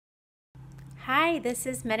Hi, this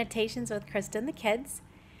is Meditations with Krista and the Kids,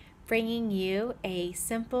 bringing you a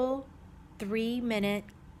simple 3-minute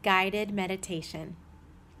guided meditation.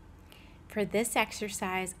 For this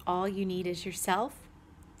exercise, all you need is yourself,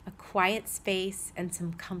 a quiet space, and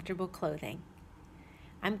some comfortable clothing.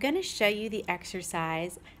 I'm going to show you the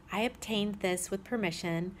exercise. I obtained this with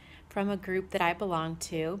permission from a group that I belong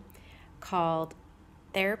to called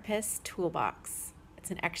Therapist Toolbox.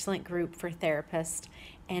 It's an excellent group for therapists,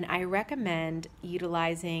 and I recommend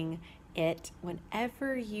utilizing it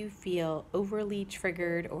whenever you feel overly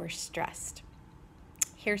triggered or stressed.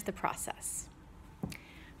 Here's the process.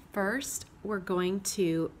 First, we're going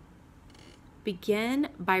to begin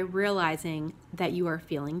by realizing that you are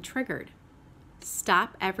feeling triggered.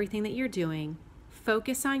 Stop everything that you're doing,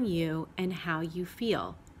 focus on you and how you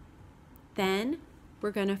feel. Then we're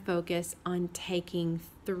going to focus on taking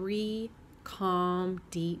 3 calm,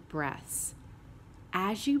 deep breaths.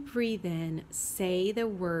 As you breathe in, say the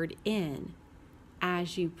word in.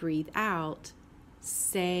 As you breathe out,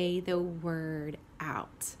 say the word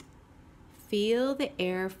out. Feel the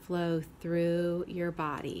air flow through your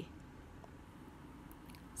body.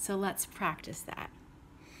 So let's practice that.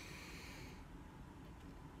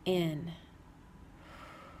 In,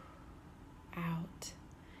 out.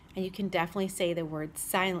 And you can definitely say the word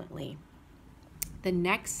silently. The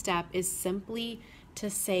next step is simply to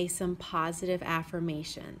say some positive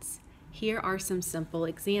affirmations. Here are some simple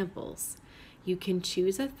examples. You can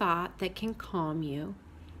choose a thought that can calm you.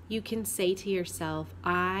 You can say to yourself,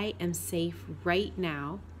 I am safe right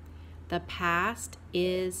now. The past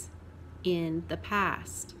is in the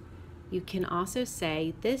past. You can also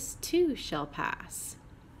say, this too shall pass.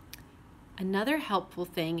 Another helpful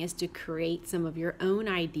thing is to create some of your own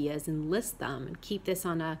ideas and list them and keep this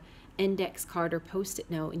on an index card or post-it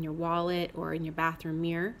note in your wallet or in your bathroom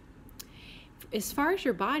mirror. As far as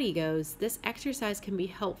your body goes, this exercise can be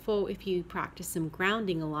helpful if you practice some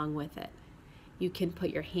grounding along with it. You can put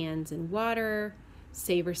your hands in water,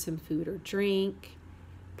 savor some food or drink,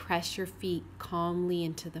 press your feet calmly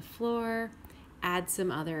into the floor, add some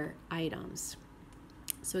other items.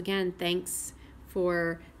 So again, thanks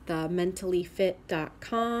for the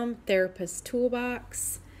mentallyfit.com therapist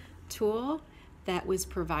toolbox tool that was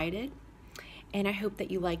provided. And I hope that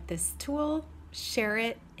you like this tool. Share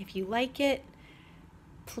it if you like it.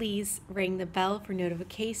 Please ring the bell for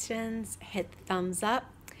notifications, hit the thumbs up,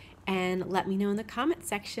 and let me know in the comment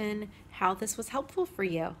section how this was helpful for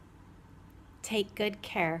you. Take good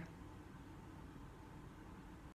care.